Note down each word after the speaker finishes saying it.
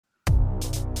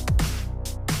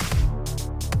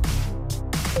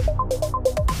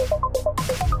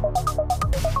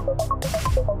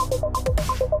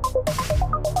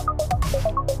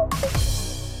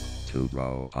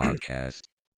Bro Podcast.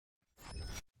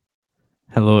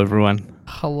 Hello, everyone.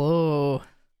 Hello.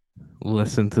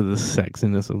 Listen to the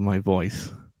sexiness of my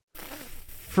voice.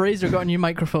 Fraser got a new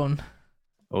microphone,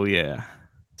 Oh yeah,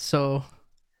 so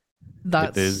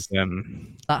that's it is.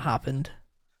 that happened.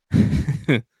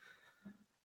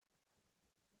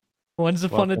 Once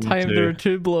upon a Welcome time, to- there were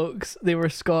two blokes. They were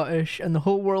Scottish, and the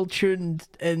whole world tuned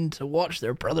in to watch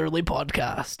their brotherly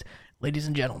podcast. Ladies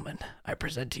and gentlemen, I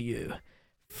present to you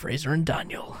Fraser and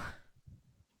Daniel.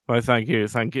 Well, thank you.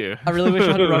 I really wish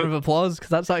I had a round of applause because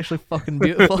that's actually fucking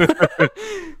beautiful. that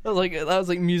was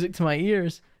like music to my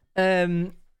ears.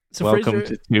 So Welcome Fraser,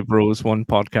 to Two Bros One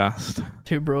Podcast.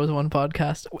 Two Bros One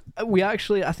Podcast. We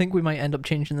actually, I think we might end up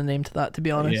changing the name to that. To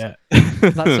be honest, Yeah,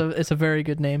 it's a very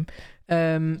good name.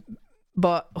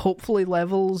 But hopefully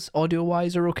levels audio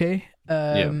wise are okay.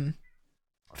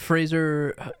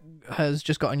 Fraser has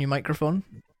just got a new microphone.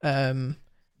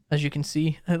 As you can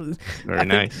see, very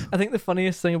nice. I think the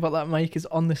funniest thing about that mic is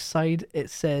on the side it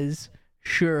says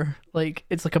Shure, like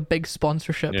it's like a big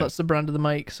sponsorship. Yeah. That's the brand of the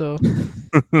mic. So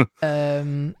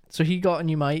so he got a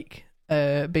new mic.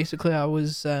 Basically I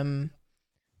was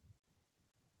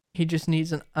he just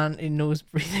needs an anti-nose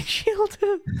breathing shield.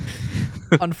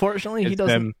 Unfortunately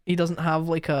he doesn't have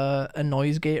like a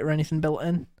noise gate or anything built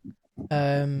in.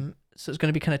 So it's going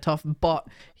to be kind of tough, but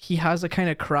he has a kind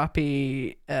of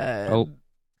crappy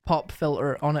pop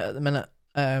filter on it at the minute.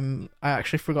 I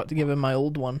actually forgot to give him my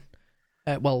old one.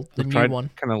 The new one.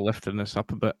 Kind of lifting this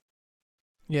up a bit.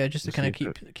 Yeah, just to Let's kind of see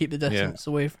if keep the distance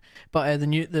away. But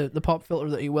the pop filter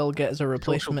that he will get is a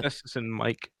replacement. Social distancing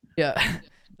mic. Yeah,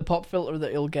 the pop filter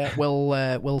that he'll get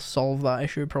will solve that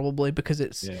issue probably, because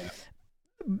it's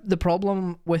the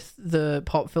problem with the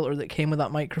pop filter that came with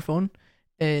that microphone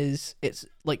is it's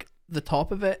like the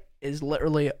top of it is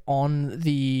literally on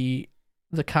the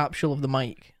capsule of the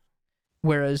mic,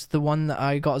 whereas the one that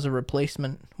I got as a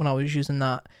replacement when I was using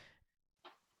that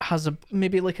has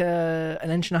maybe like an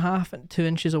inch and a half and 2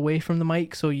 inches away from the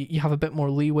mic, so you have a bit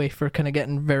more leeway for kind of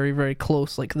getting very, very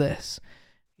close like this,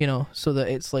 so that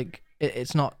it's like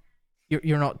it's not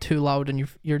you're not too loud and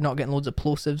you're not getting loads of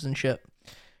plosives and shit.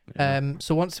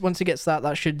 So once he gets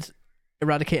that should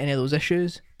eradicate any of those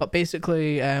issues. But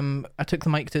basically I took the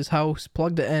mic to his house,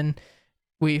 plugged it in,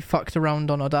 we fucked around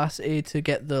on Audacity to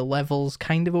get the levels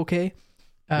kind of okay.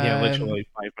 Literally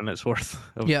 5 minutes worth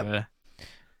of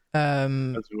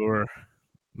as we were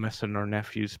missing our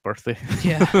nephew's birthday.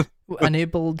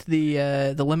 Enabled the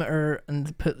limiter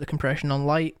and put the compression on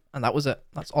light, and that was it.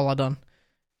 That's all I done.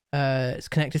 It's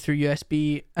connected through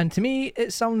USB, and to me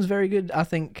it sounds very good. I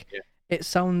think it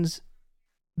sounds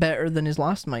better than his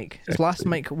last mic. His last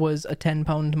mic was a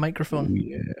 £10 microphone.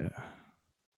 Yeah.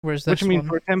 Whereas this Which I mean, one,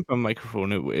 for a £10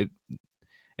 microphone,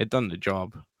 it done the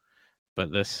job,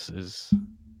 but this is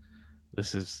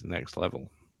next level.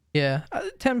 yeah,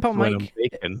 £10 When I'm mic.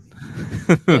 baking.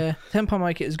 Yeah, £10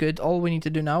 mic is good. All we need to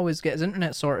do now is get his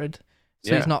internet sorted,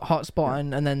 so he's not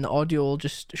hotspotting, and then the audio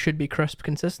should be crisp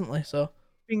consistently. So,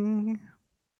 Bing.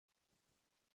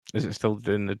 Is it still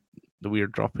doing the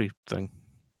weird droppy thing?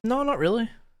 no, not really.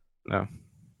 No.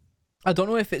 I don't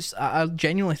know if it's. I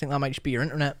genuinely think that might just be your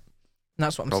internet. And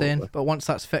that's what I'm saying. Probably. But once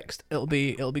that's fixed, it'll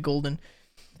be golden.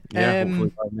 Yeah, hopefully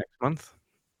by next month.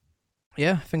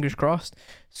 Yeah, fingers crossed.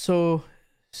 So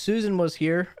Susan was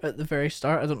here at the very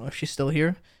start. I don't know if she's still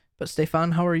here, but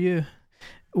Stefan, how are you?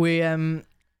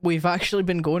 We've actually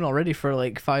been going already for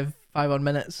like five odd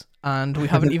minutes, and we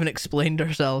haven't even explained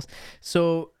ourselves.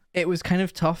 So it was kind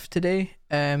of tough today.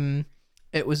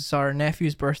 It was our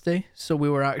nephew's birthday, so we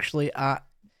were actually at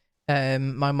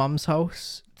my mum's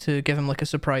house to give him like a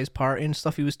surprise party and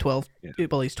stuff. He was 12. Yeah.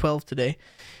 Well, he's 12 today.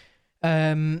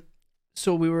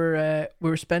 So we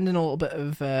were spending a little bit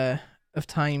of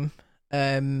time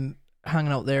hanging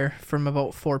out there from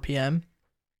about 4 p.m.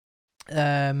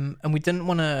 And we didn't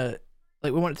want to,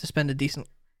 like, we wanted to spend a decent,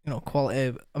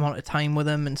 quality amount of time with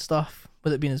him and stuff,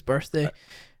 with it being his birthday.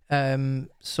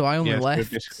 So I only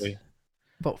left basically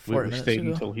about we 40 were minutes staying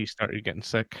ago. until he started getting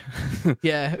sick.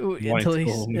 Yeah,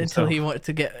 until he wanted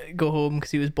to go home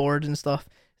because he was bored and stuff.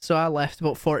 So I left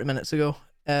about 40 minutes ago.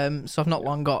 So I've not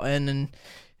long got in and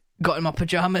got in my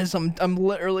pajamas. I'm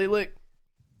literally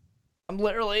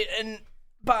in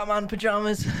Batman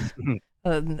pajamas.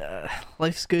 And,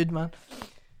 life's good, man.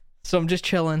 So I'm just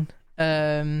chilling.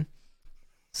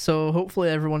 So hopefully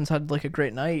everyone's had like a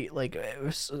great night. Like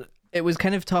it was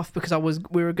kind of tough because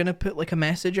we were gonna put like a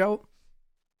message out,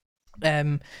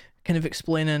 kind of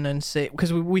explaining and say,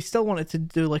 because we still wanted to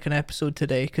do like an episode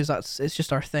today, because it's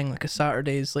just our thing. Like a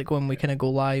Saturday is like when we kind of go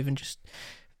live and just.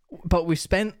 But we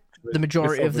spent the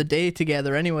majority of the day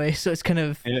together anyway, so it's kind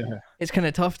of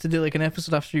tough to do like an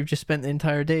episode after you've just spent the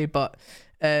entire day. But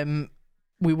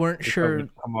we weren't sure.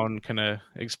 Come on, kind of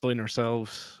explain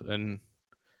ourselves and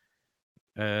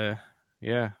have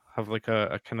like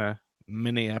a kind of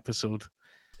mini episode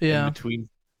in between,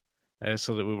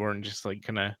 so that we weren't just like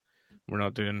we're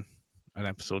not doing an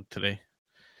episode today.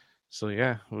 So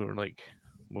yeah, we were like,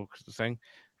 what's the thing?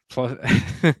 Plus,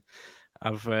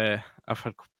 I've had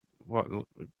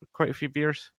quite a few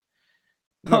beers.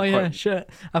 Shit!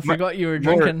 I forgot you were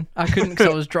drinking. I couldn't because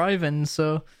I was driving.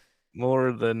 So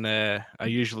more than I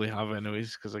usually have,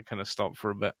 anyways, because I kind of stopped for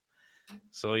a bit.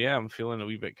 So yeah, I'm feeling a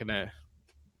wee bit kind of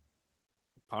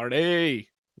party.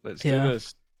 Let's do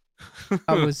this.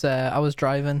 I was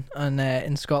driving, and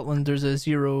in Scotland there's a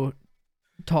zero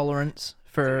tolerance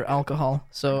for alcohol,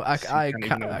 so I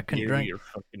couldn't drink. Your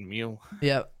fucking meal.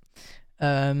 Yeah.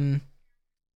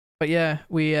 But yeah,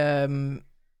 I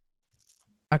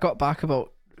got back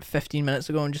about 15 minutes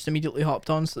ago and just immediately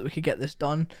hopped on so that we could get this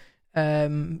done.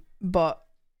 But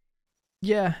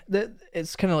yeah,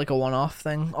 it's kind of like a one-off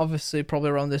thing. Obviously, probably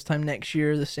around this time next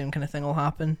year, the same kind of thing will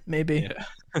happen, maybe. Yeah.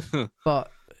 But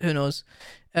who knows?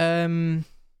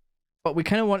 But we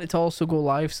kind of wanted to also go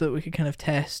live so that we could kind of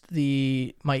test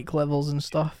the mic levels and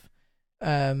stuff.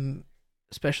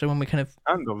 Especially when we kind of...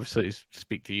 And obviously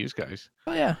speak to you guys.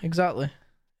 Oh yeah, exactly.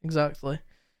 It's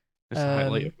the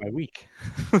highlight of my week.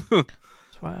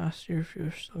 That's why I asked you if you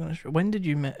were still going to... When did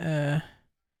you...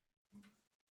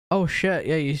 Oh shit,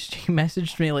 yeah, you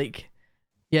messaged me like...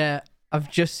 Yeah,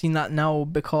 I've just seen that now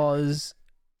because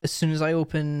as soon as I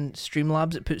open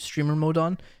Streamlabs, it puts streamer mode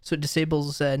on, so it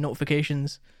disables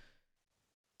notifications.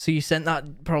 So you sent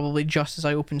that probably just as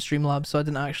I opened Streamlabs, so I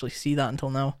didn't actually see that until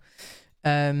now.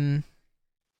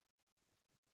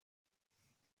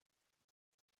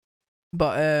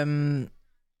 But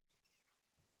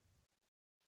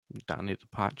Danny the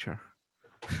Patcher.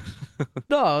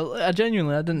 No, I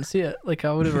didn't see it. Like,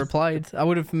 I would have replied. I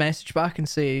would have messaged back and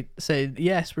said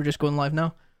yes, we're just going live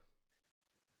now.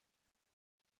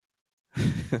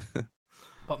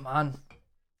 But man,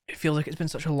 it feels like it's been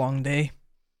such a long day.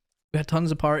 We had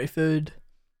tons of party food.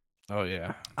 Oh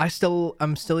yeah. I'm still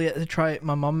yet to try it.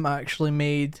 My mum actually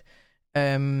made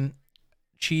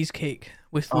cheesecake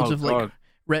with loads of like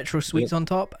retro sweets on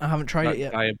top. I haven't tried it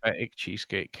yet. Diabetic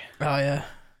cheesecake. Oh yeah,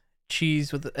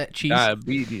 cheese with cheese.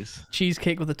 Diabetes.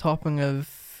 Cheesecake with a topping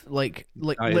of like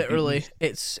literally,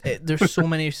 there's so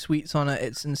many sweets on it.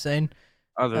 It's insane.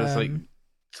 Oh, there's like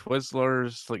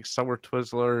Twizzlers, like sour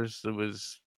Twizzlers. There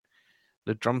was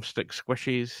the drumstick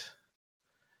squishies.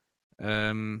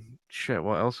 Shit,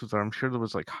 what else was there? I'm sure there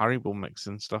was like Haribo mix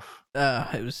and stuff.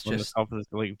 It was on just the top of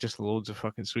like just loads of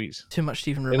fucking sweets. Too much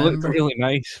to even remember. It looked really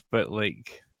nice, but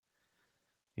like,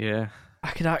 yeah. I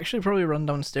could actually probably run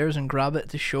downstairs and grab it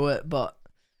to show it, but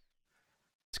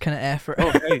it's kind of effort.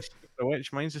 Oh, nice.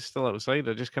 Which mine's is still outside.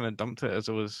 I just kind of dumped it as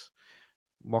I was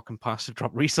walking past to drop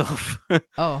Reese off.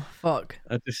 Oh fuck!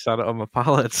 I just sat it on my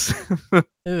pallets.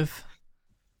 Oof.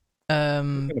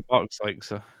 In a box, like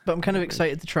so. But I'm kind of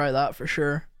excited to try that for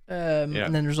sure. And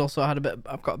then there's also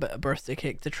I've got a bit of birthday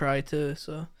cake to try too.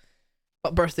 So,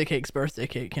 but birthday cake's birthday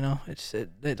cake, you know.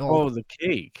 It all. Oh, the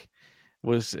cake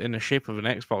was in the shape of an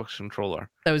Xbox controller.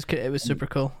 It was super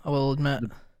cool. I will admit.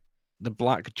 The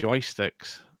black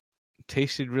joysticks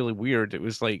tasted really weird. It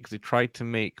was like they tried to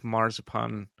make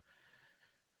marzipan,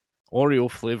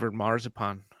 Oreo flavored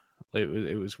marzipan.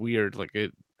 It was weird. Like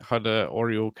it had a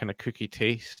Oreo kind of cookie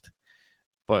taste,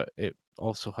 but it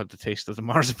also had the taste of the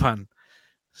marzipan.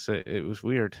 So it was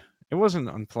weird. It wasn't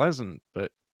unpleasant,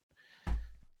 but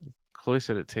Chloe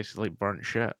said it tasted like burnt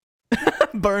shit.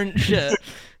 Burnt shit.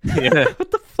 Yeah.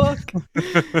 What the fuck?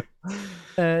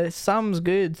 Sam's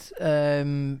good.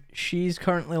 She's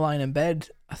currently lying in bed.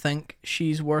 I think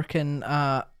she's working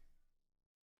at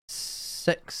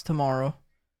 6 tomorrow,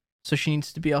 so she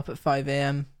needs to be up at 5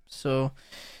 a.m. So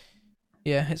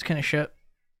yeah, it's kind of shit.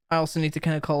 I also need to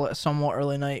kind of call it a somewhat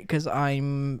early night because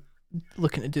I'm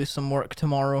looking to do some work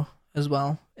tomorrow as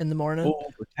well in the morning.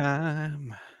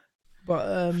 Overtime.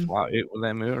 But flat out with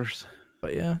them hours.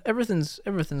 But yeah, everything's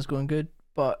going good.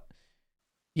 But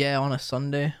yeah, on a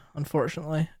Sunday,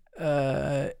 unfortunately,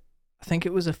 I think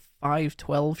it was a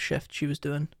 5/12 shift she was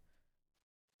doing.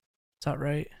 Is that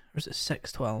right? Or is it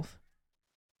 6/12?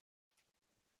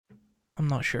 I'm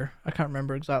not sure. I can't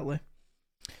remember exactly.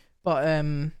 But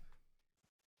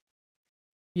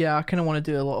yeah, I kind of want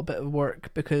to do a little bit of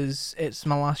work because it's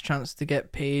my last chance to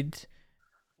get paid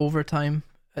overtime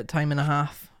at time and a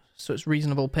half, so it's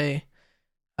reasonable pay.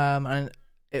 And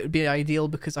it would be ideal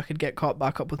because I could get caught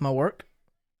back up with my work,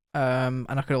 and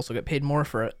I could also get paid more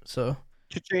for it. So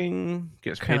Cha-ching.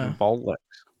 Gets paid in Kinda... ball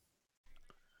licks.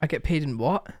 I get paid in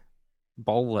what?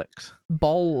 Ball licks.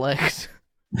 Ball licks.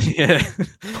 Yeah.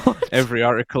 What? Every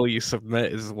article you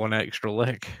submit is one extra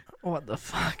lick. What the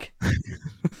fuck?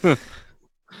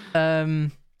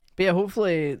 But yeah,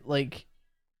 hopefully, like,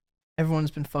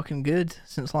 everyone's been fucking good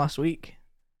since last week,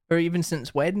 or even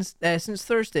since since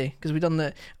Thursday, because we done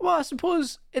the. Well, I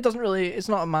suppose it doesn't really. It's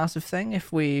not a massive thing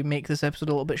if we make this episode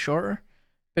a little bit shorter,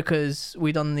 because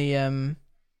we done the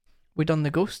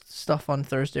ghost stuff on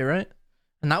Thursday, right?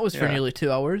 And that was for nearly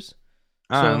 2 hours.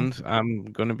 And so, I'm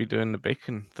gonna be doing the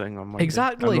bacon thing on Monday.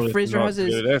 Exactly. Fraser has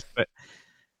his. This, but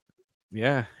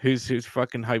yeah, who's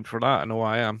fucking hyped for that? I know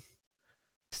I am.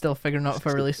 Still figuring out if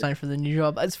I really signed for the new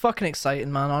job. It's fucking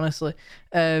exciting, man, honestly.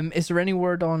 Is there any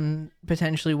word on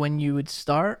potentially when you would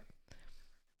start?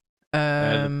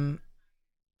 Let me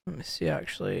see,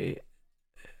 actually.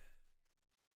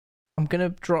 I'm going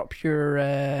to drop your...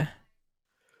 I'm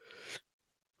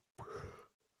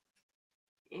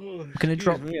going to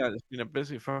drop... me, it's been a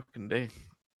busy fucking day.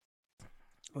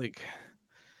 Like,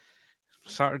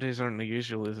 Saturdays aren't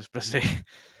usually this busy.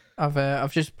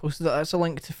 I've just posted that. That's a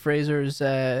link to Fraser's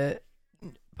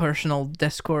personal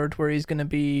Discord where he's going to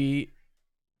be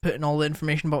putting all the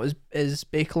information about his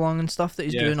bake-along and stuff that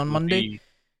he's doing on Monday.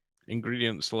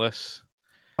 Ingredients list.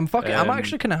 I'm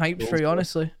actually kind of hyped for you,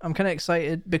 honestly. I'm kind of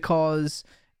excited because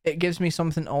it gives me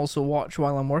something to also watch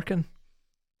while I'm working.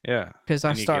 Yeah. Because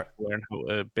I start to learn how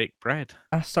to bake bread.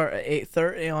 I start at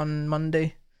 8:30 on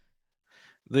Monday.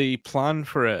 The plan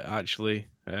for it, actually,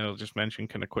 I'll just mention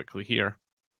kind of quickly here,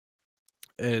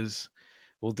 is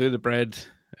we'll do the bread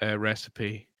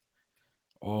recipe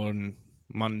on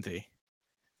Monday.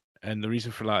 And the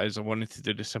reason for that is I wanted to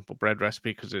do the simple bread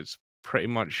recipe because it's pretty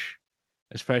much,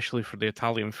 especially for the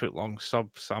Italian footlong sub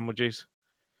sandwiches,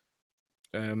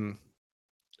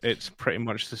 it's pretty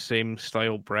much the same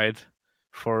style bread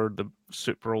for the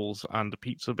soup rolls and the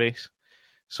pizza base.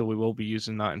 So we will be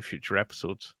using that in future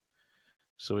episodes.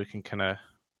 So we can kind of,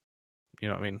 you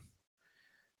know what I mean?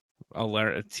 I'll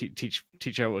learn to teach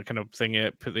out a kind of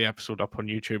thing, put the episode up on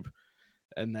YouTube,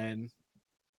 and then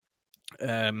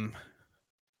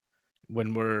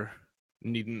when we're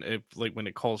needing it, like when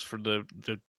it calls for the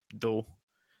dough,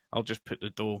 I'll just put the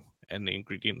dough in the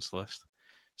ingredients list,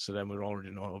 so then we'll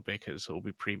already know how to bake it, so it'll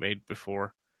be pre-made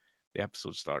before the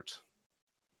episode starts.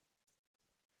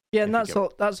 Yeah, and that's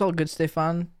all good,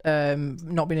 Stefan.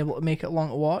 Not being able to make it long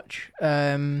to watch.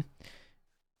 I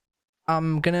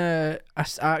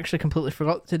actually completely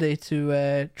forgot today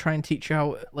to try and teach you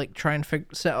how, like, try and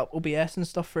set up OBS and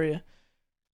stuff for you.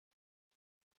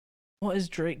 What is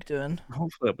Drake doing?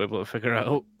 Hopefully I'll be able to figure it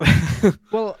out.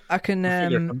 Well, I can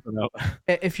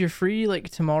if you're free, like,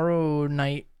 tomorrow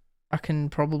night, I can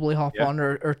probably hop on,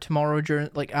 or tomorrow during,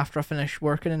 like, after I finish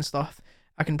working and stuff,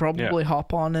 I can probably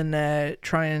hop on and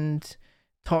try and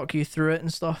talk you through it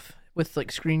and stuff with,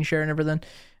 like, screen share and everything.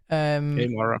 Hey,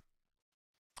 Mara.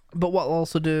 But what I'll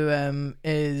also do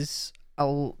is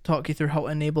I'll talk you through how to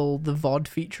enable the VOD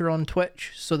feature on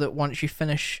Twitch, so that once you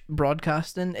finish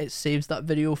broadcasting, it saves that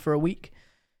video for a week.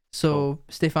 So,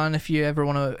 Stefan, if you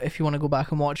want to go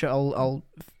back and watch it, I'll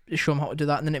show them how to do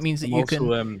that, and then it means that you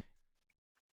can. I'm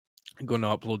going to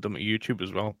upload them to YouTube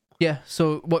as well. Yeah.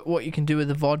 So what you can do with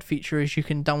the VOD feature is you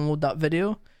can download that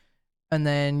video, and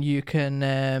then you can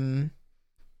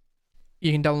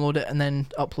download it and then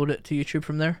upload it to YouTube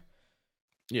from there.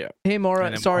 Yeah. Hey,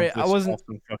 Maura, sorry, I wasn't.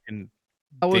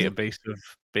 Database of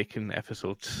bacon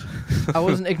episodes. I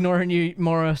wasn't ignoring you,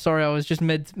 Maura. Sorry, I was just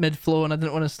mid flow and I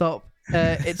didn't want to stop.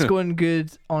 It's going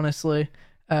good, honestly.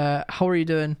 How are you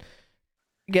doing?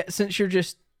 Since you're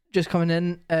just coming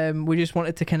in, we just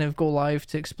wanted to kind of go live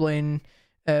to explain.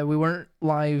 We weren't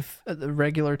live at the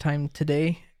regular time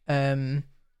today,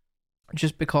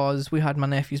 just because we had my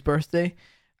nephew's birthday,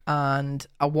 and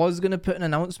I was gonna put an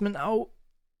announcement out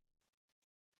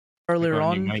earlier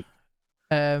on.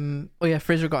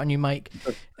 Fraser got a new mic.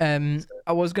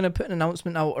 I was gonna put an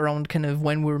announcement out around kind of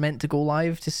when we were meant to go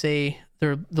live to say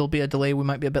there'll be a delay. We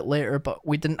might be a bit later, but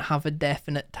we didn't have a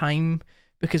definite time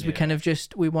because we kind of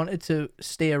we wanted to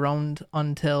stay around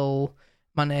until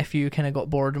my nephew kind of got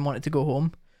bored and wanted to go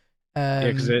home.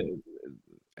 Because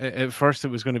at first it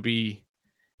was going to be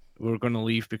we were going to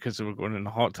leave because we were going in the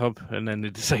hot tub, and then they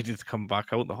decided to come back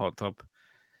out the hot tub,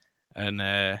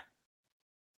 and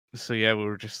so we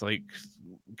were just like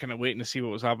kind of waiting to see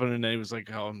what was happening, and then it was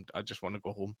like, oh, I just want to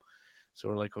go home. So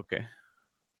we're like, okay,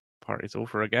 party's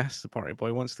over, I guess. The party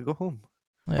boy wants to go home.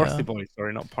 Yeah. Birthday boy,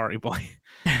 sorry, not party boy.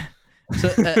 So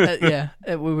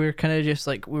we were kind of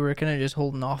just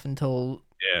holding off until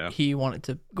he wanted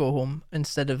to go home,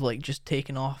 instead of like just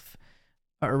taking off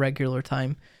at a regular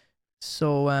time.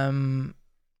 So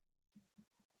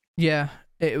yeah,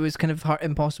 it was kind of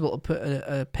impossible to put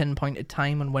a pinpointed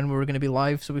time on when we were going to be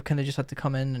live. So we kind of just had to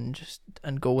come in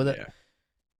and go with it.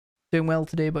 Doing well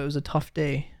today, but it was a tough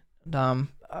day.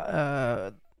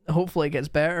 Hopefully it gets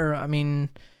better. I mean,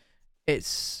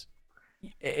 it's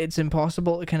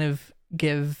impossible to kind of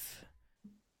give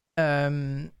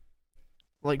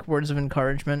like words of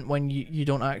encouragement when you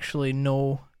don't actually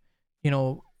know,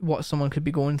 what someone could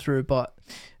be going through. But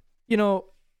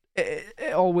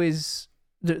it always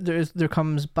there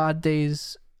comes bad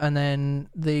days, and then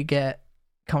they get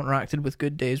counteracted with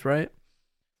good days, right?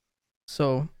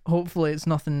 So hopefully it's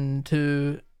nothing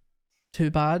too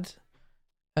bad,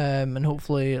 and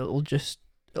hopefully it'll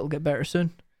get better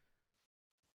soon.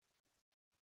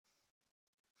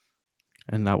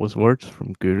 And that was words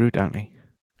from Guru Danny.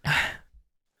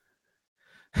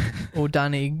 Oh,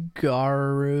 Danny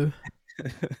Garu,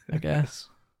 I guess.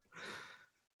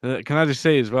 Can I just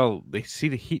say as well, they see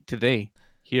the heat today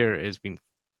here has been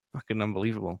fucking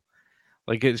unbelievable.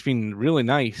 Like, it's been really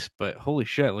nice, but holy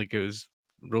shit, like, it was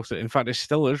roasted. In fact, it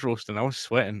still is roasting. I was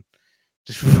sweating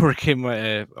just before it came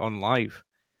on live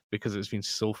because it's been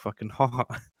so fucking hot.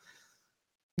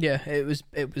 Yeah, it was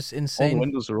insane. All the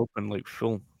windows are open, like,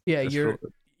 full. Yeah,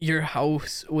 your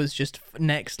house was just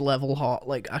next level hot.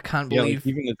 Like, I can't believe. Like,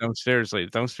 even the downstairs,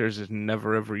 downstairs is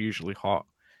never ever usually hot.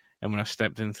 And when I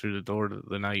stepped in through the door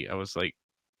the night, I was like,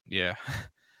 yeah.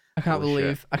 I can't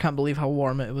believe how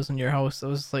warm it was in your house.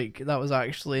 That was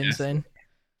actually insane.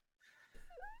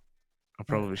 I'm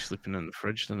probably sleeping in the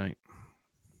fridge tonight.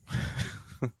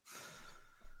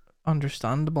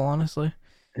 Understandable, honestly.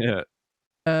 Yeah.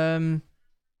 But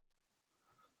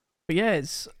yeah,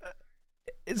 it's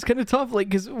kind of tough, like,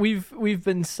 because we've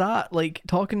been sat like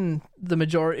talking the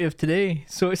majority of today,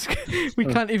 so it's we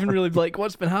can't even really be like,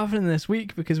 what's been happening this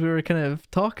week, because we were kind of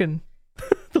talking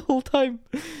the whole time.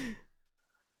 Have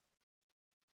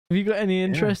you got any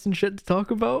interesting shit to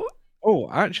talk about? Oh,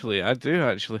 actually, I do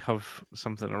actually have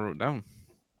something I wrote down.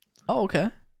 Oh, okay.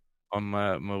 On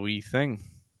my wee thing.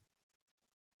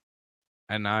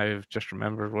 And I've just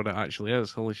remembered what it actually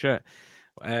is. Holy shit.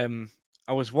 I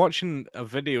was watching a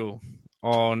video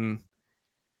on...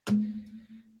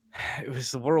 It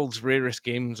was the world's rarest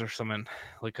games or something,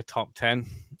 like a top 10.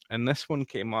 And this one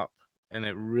came up, and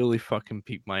it really fucking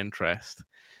piqued my interest.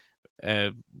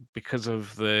 Because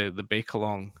of the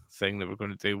bake-along thing that we're going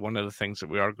to do. One of the things that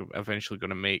we are eventually going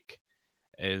to make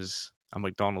is a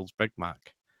McDonald's Big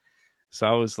Mac. So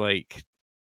I was like,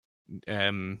 I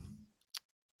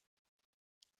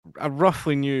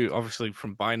roughly knew, obviously,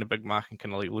 from buying a Big Mac and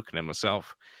kind of like looking at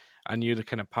myself, I knew the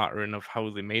kind of pattern of how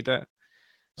they made it.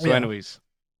 So anyways,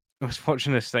 I was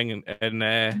watching this thing, and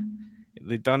they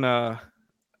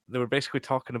were basically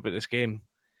talking about this game.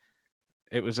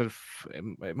 It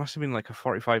must have been like a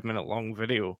 45-minute long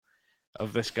video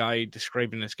of this guy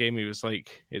describing this game. He was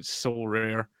like, it's so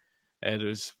rare.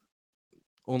 There's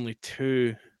only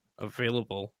 2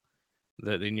 available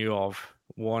that they knew of.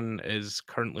 One is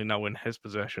currently now in his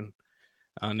possession,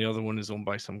 and the other one is owned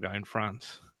by some guy in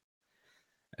France.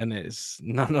 And it's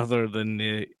none other than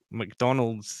the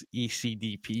McDonald's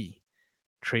ECDP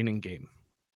training game.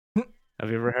 Have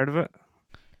you ever heard of it?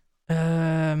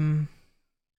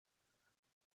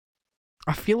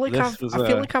 I feel like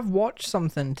I've watched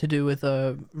something to do with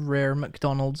a rare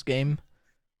McDonald's game.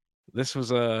 This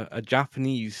was a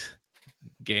Japanese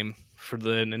game for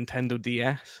the Nintendo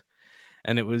DS,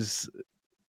 and it was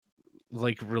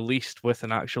like released with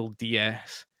an actual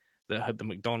DS that had the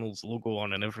McDonald's logo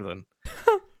on and everything.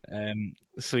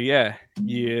 So yeah,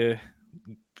 you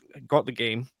got the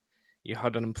game, you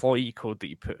had an employee code that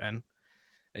you put in,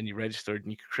 and you registered,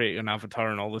 and you could create an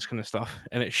avatar and all this kind of stuff,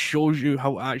 and it shows you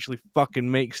how to actually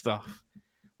fucking make stuff.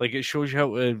 Like, it shows you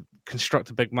how to construct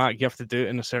a Big Mac. You have to do it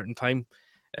in a certain time.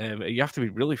 You have to be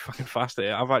really fucking fast at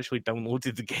it. I've actually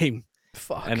downloaded the game.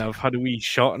 Fuck. And I've had a wee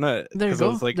shot in it. There you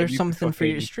go. There's something for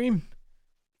you to stream.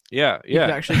 Yeah. You could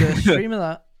actually do a stream of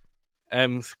that.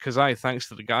 Because thanks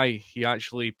to the guy, he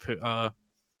actually put a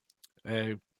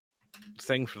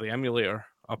thing for the emulator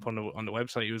up on the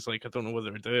website. He was like, I don't know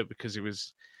whether to do it, because he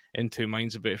was in 2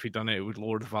 minds about if he'd done it, it would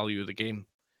lower the value of the game.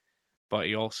 But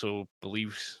he also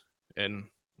believes in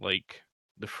like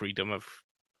the freedom of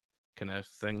kind of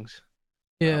things.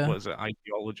 Yeah. What is it?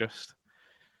 Ideologist.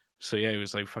 So yeah, he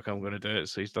was like, fuck, I'm going to do it.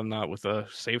 So he's done that with a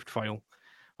saved file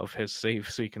of his save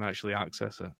so you can actually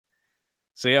access it.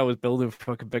 So yeah, I was building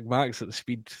fucking Big Macs at the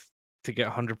speed to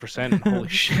get 100%. And holy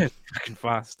shit, fucking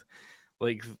fast.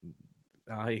 Like,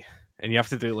 and you have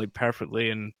to do it like perfectly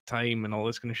in time and all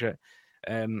this kind of shit.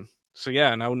 So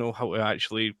yeah, I now know how to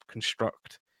actually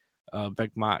construct a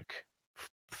Big Mac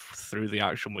through the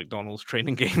actual McDonald's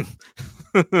training game.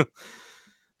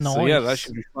 Nice. So yeah, that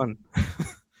should be fun.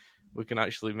 We can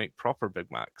actually make proper Big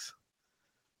Macs.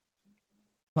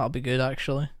 That'll be good,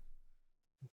 actually.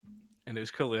 And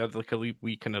it's cool. They had like a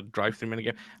wee kind of drive-through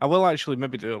minigame. I will actually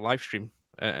maybe do a live stream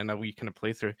and a wee kind of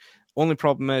playthrough. Only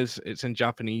problem is it's in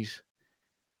Japanese,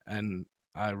 and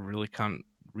I really can't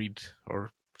read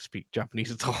or speak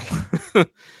Japanese at all.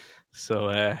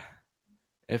 So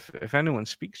if anyone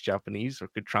speaks Japanese or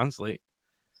could translate,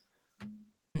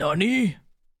 Nani?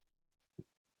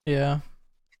 Yeah,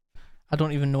 I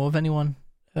don't even know of anyone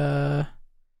that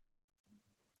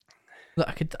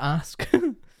I could ask.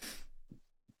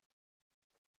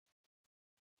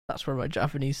 That's where my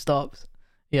Japanese stops.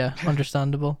 Yeah,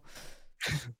 understandable.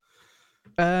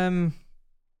 I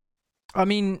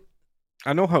mean,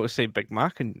 I know how to say Big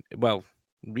Mac and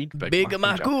read Big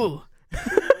Macu.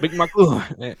 Big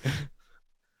Macu.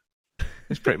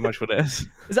 It's pretty much what it is.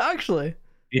 Is it actually?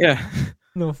 Yeah.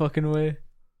 No fucking way.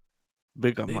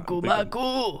 Big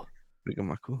Macu. Big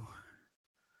Macu.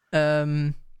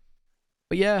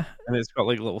 But yeah. And it's got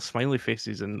like little smiley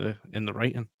faces in the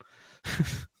writing.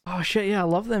 Oh shit! Yeah, I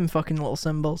love them fucking little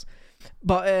symbols.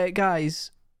 But guys,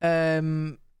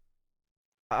 unless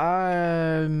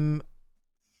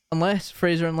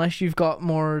Fraser, unless you've got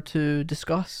more to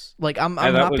discuss, like I'm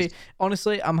happy.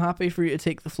 Honestly, I'm happy for you to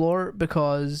take the floor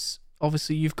because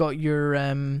obviously you've got your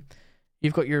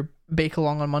bake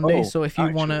along on Monday. So if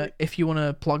you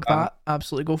wanna plug that,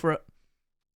 absolutely go for it.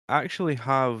 I actually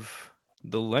have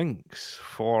the links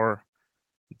for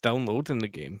downloading the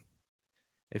game.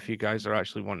 If you guys are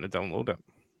actually wanting to download it.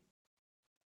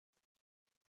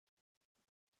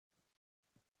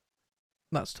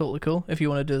 That's totally cool. If you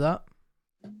want to do that.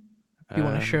 If you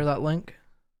want to share that link.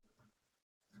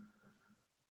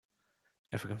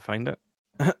 If I can find it.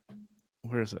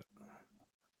 Where is it?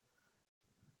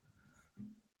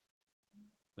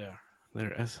 There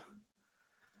it is.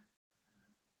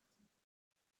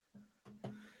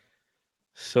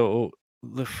 So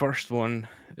the first one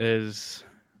is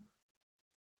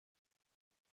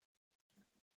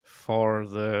for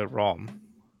the ROM.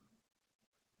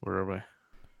 Where are we?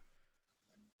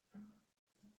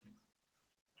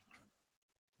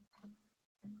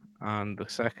 And the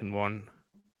second one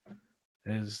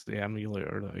is the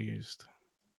emulator that I used.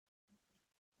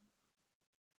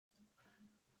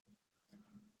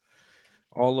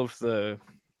 All of the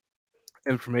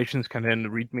information's kind of in the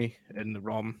README in the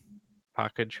ROM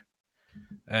package,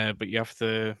 but you have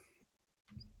to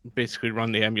basically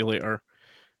run the emulator,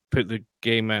 put the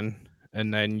game in,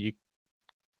 and then you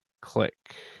click.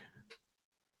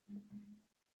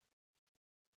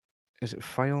 Is it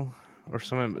file or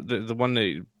something? The one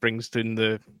that brings down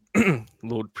the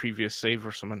load previous save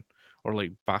or something, or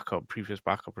like backup, previous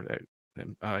backup.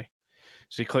 Aye.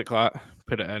 So you click that,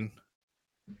 put it in.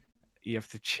 You have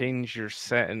to change your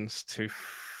settings to.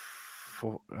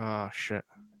 Shit.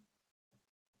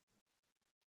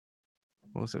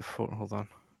 What was it for? Hold on.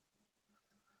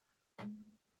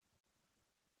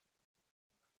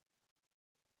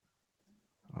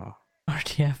 Oh.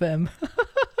 RTFM.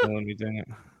 Let me doing it.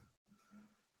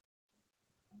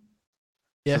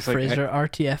 Yeah, so Fraser,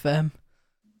 like, RTFM.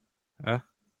 Huh?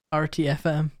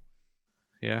 RTFM.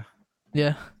 Yeah.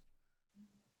 Yeah.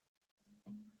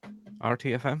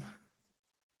 RTFM?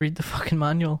 Read the fucking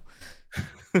manual.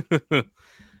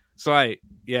 So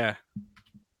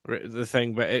the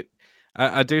thing, but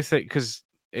I do think because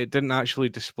it didn't actually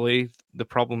display the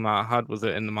problem that I had with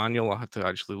it in the manual. I had to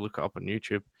actually look it up on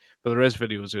YouTube, but there is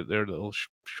videos out there that'll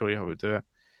show you how to do it.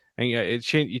 And yeah, you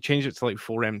change it to like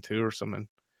 4M2 or something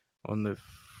on the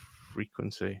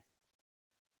frequency.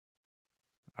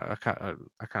 I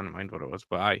can't mind what it was,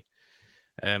 but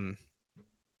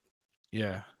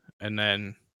yeah, and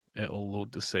then it'll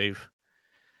load the save.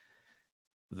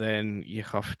 Then you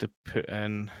have to put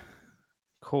in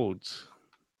codes,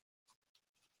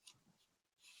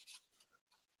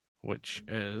 which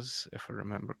is, if I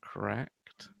remember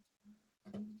correct,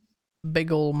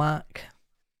 Big ol' Mac.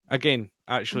 Again,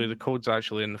 actually, the code's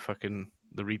actually in the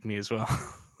README as well.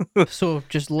 So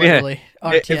just literally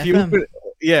RTFM. If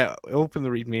you open the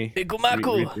README. Big ol' Mac.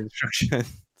 Read the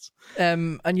instructions.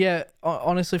 And yeah,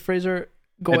 honestly, Fraser,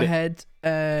 go ahead.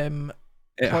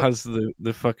 It has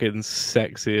the fucking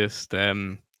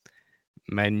sexiest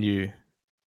menu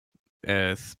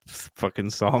fucking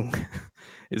song.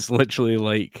 It's literally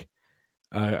like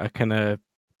a kind of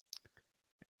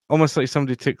almost like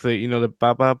somebody took the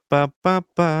ba ba ba ba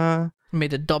ba,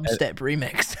 made a dubstep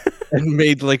remix and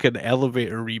made like an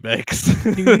elevator remix.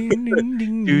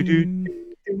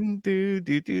 And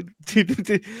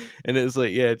it's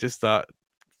like, yeah, just that.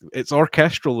 It's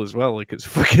orchestral as well. Like it's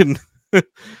fucking,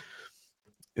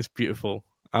 it's beautiful,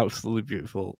 absolutely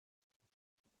beautiful.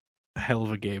 Hell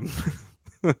of a game.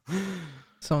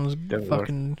 Sounds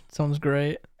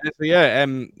great. So yeah,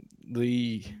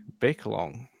 the Bake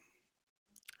Along.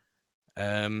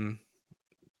 Yeah,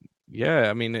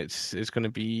 I mean it's going to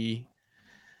be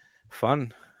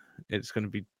fun. It's going to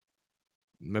be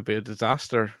maybe a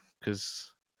disaster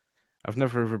because I've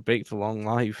never ever baked along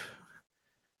live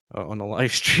on a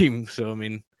live stream. So I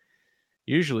mean,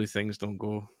 usually things don't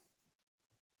go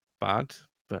bad,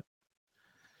 but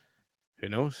who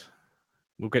knows?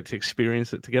 We'll get to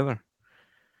experience it together.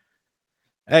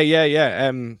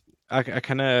 Yeah. I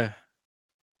kind of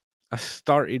I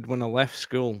started when I left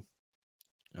school.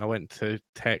 I went to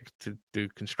tech to do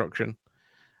construction,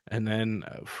 and then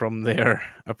from there,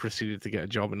 I proceeded to get a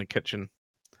job in the kitchen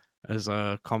as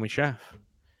a commie chef.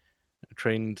 I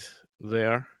trained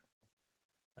there,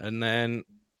 and then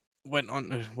went on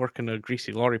to work in a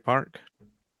greasy lorry park,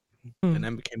 and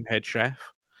then became head chef.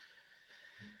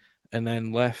 And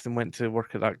then left and went to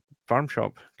work at that farm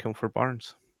shop, Kilford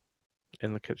Barnes,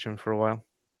 in the kitchen for a while.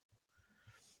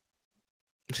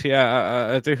 So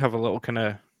yeah, I do have a little kind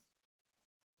of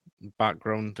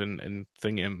background in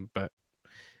thinking, but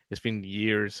it's been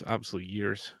years, absolute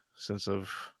years, since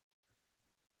I've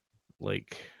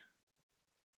like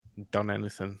done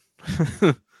anything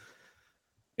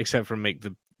except for make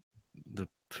the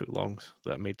footlongs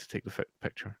that I made to take the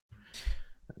picture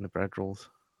and the bread rolls.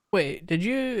 Wait, did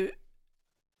you?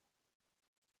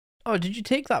 Oh, did you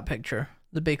take that picture?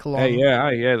 The Bake Along?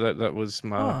 Yeah. That was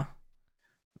my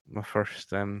first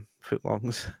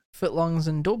footlongs. Footlongs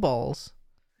and dough balls.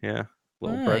 Yeah,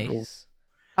 little bread rolls.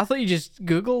 I thought you just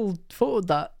Googled photoed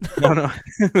that. No.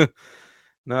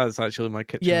 No, it's actually my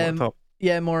kitchen laptop.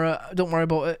 Yeah, Maura, don't worry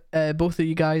about it. Both of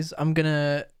you guys,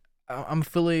 I'm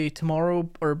fully tomorrow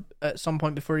or at some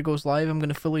point before he goes live, I'm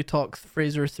gonna fully talk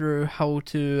Fraser through how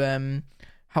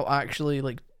actually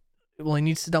like, well, he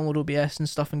needs to download OBS and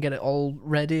stuff and get it all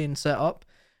ready and set up,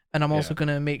 and I'm also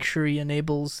gonna make sure he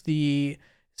enables the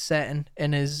setting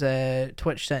in his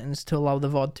Twitch settings to allow the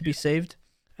VOD to be saved,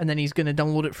 and then he's gonna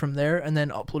download it from there and then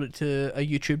upload it to a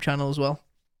YouTube channel as well.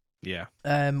 Yeah.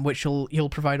 Which he'll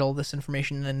provide all this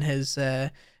information in his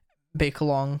Bake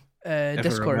Along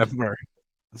Discord. Remember.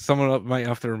 Someone might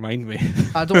have to remind me.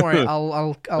 Don't worry,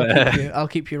 I'll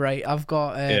keep you right. I've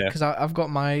got because I've got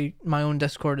my own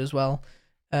Discord as well.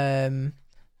 You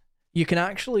can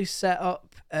actually set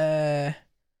up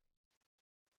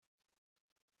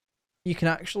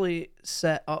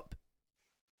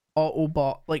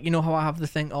Autobot, like, you know how I have the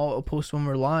thing auto post when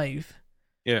we're live.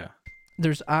 Yeah.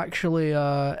 There's actually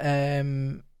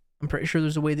I'm pretty sure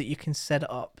there's a way that you can set it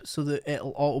up so that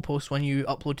it'll auto post when you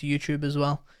upload to YouTube as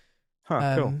well.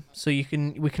 Cool. So we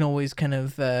can always kind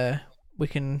of we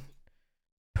can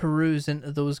peruse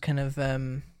into those kind of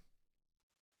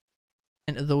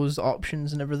into those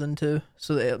options and everything too,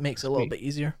 so that it makes it a little bit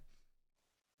easier.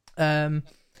 So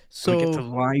we get to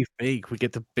live bake. We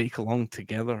get to bake along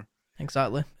together.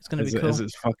 Exactly. It's gonna be cool. As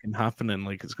it's fucking happening,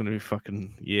 like it's gonna be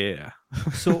fucking yeah.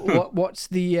 So what's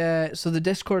the so the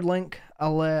Discord link?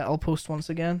 I'll post once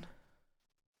again.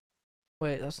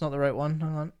 Wait, that's not the right one.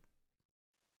 Hang on.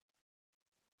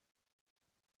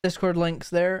 Discord link's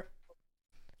there.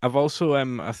 I've also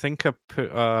I think I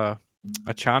put a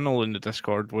channel in the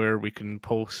Discord where we can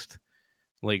post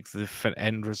like the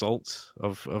end results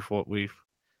of what we've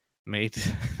made,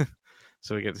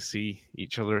 so we get to see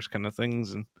each other's kind of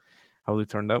things and how they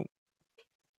turned out.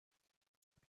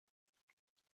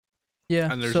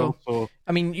 Yeah, and there's so also,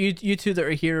 I mean, you two that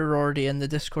are here are already in the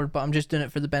Discord, but I'm just doing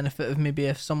it for the benefit of maybe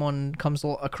if someone comes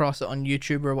across it on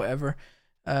YouTube or whatever,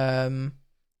 and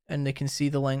they can see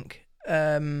the link.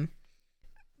 But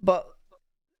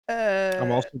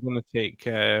I'm also going to take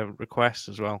requests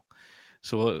as well,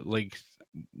 so like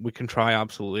we can try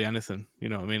absolutely anything. You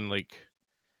know what I mean? Like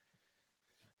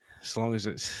as long as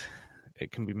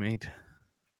it can be made.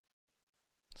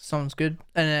 Sounds good.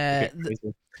 And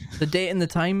the date and the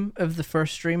time of the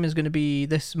first stream is going to be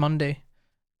this Monday.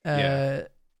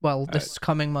 Well, this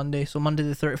coming Monday, so Monday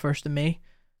the 31st of May.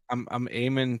 I'm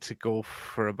aiming to go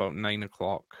for about 9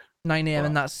 o'clock. 9 a.m.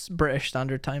 and that's British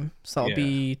Standard Time, so that'll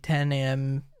be 10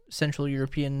 a.m. Central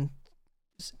European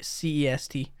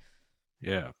CEST.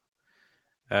 Yeah.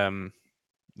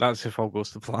 That's if all goes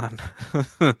to plan.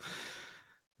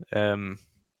 But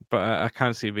I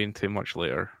can't see it being too much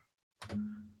later.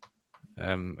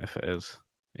 If it is,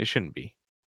 it shouldn't be.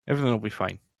 Everything will be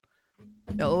fine.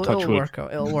 It'll work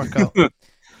out. It'll work out.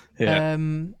 Yeah.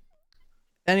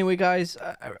 Anyway, guys,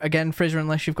 again, Fraser,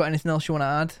 unless you've got anything else you want to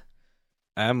add.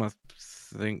 I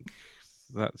think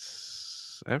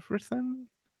that's everything.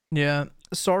 Yeah.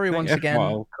 Sorry once again.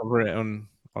 I'll cover it on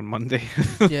Monday.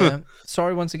 Yeah.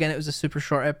 Sorry once again. It was a super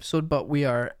short episode, but we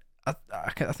are.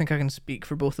 I think I can speak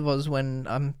for both of us when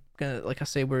I'm gonna, like I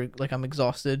say, I'm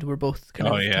exhausted. We're both kind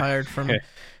of tired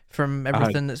from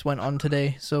everything that's went on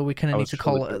today, so we kind of need to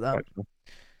call it at that.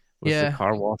 Was the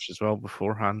car wash as well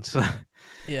beforehand? So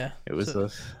yeah, it was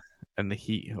and the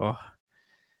heat. Oh,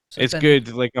 so it's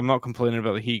good. Like, I'm not complaining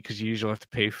about the heat because you usually have to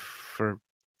pay for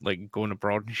like going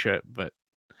abroad and shit. But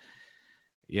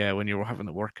yeah, when you're having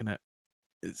to work in it,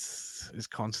 it's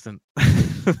constant.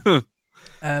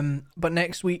 But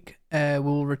next week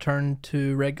we'll return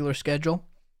to regular schedule.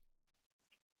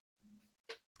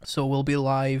 So we'll be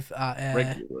live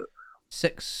at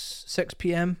 6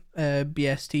 p.m.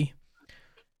 BST.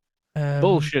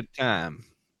 Bullshit time.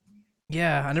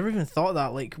 Yeah, I never even thought of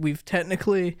that. Like, we've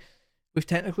technically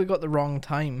got the wrong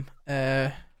time.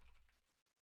 GMT.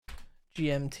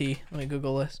 Let me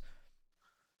Google this.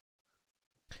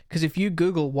 Because if you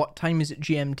Google what time is it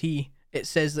GMT, it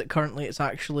says that currently it's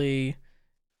actually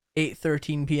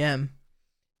 8:13 p.m.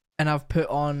 and I've put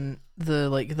on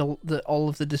the all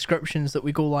of the descriptions that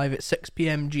we go live at 6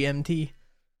 p.m. GMT.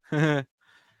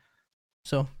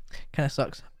 So kind of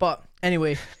sucks. But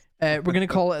anyway, we're gonna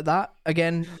call it at that.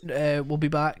 Again, we'll be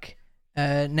back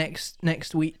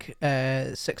next week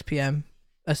 6 p.m.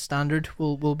 as standard.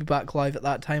 We'll be back live at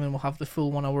that time, and we'll have the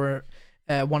full 1 hour,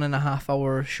 1.5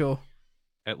 hour show.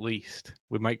 At least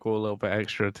we might go a little bit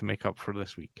extra to make up for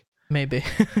this week. Maybe.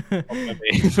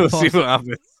 We'll see what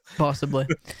happens. Possibly.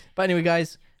 But anyway,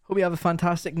 guys, hope you have a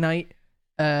fantastic night,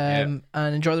 and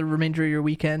enjoy the remainder of your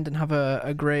weekend, and have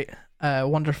a great,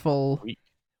 wonderful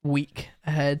week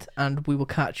ahead. And we will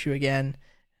catch you again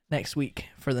next week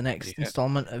for the next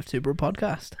installment of Two Bro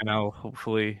Podcast. And I'll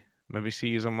hopefully maybe see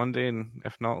you on Monday, and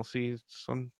if not, I'll see you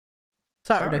on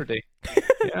Saturday.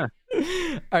 Yeah.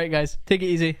 All right, guys, take it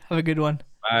easy. Have a good one.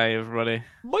 Bye, everybody.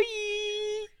 Bye.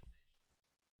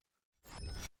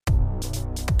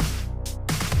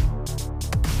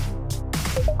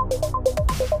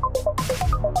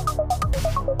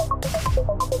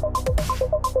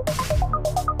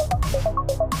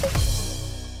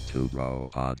 Two Bro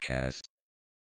Podcast.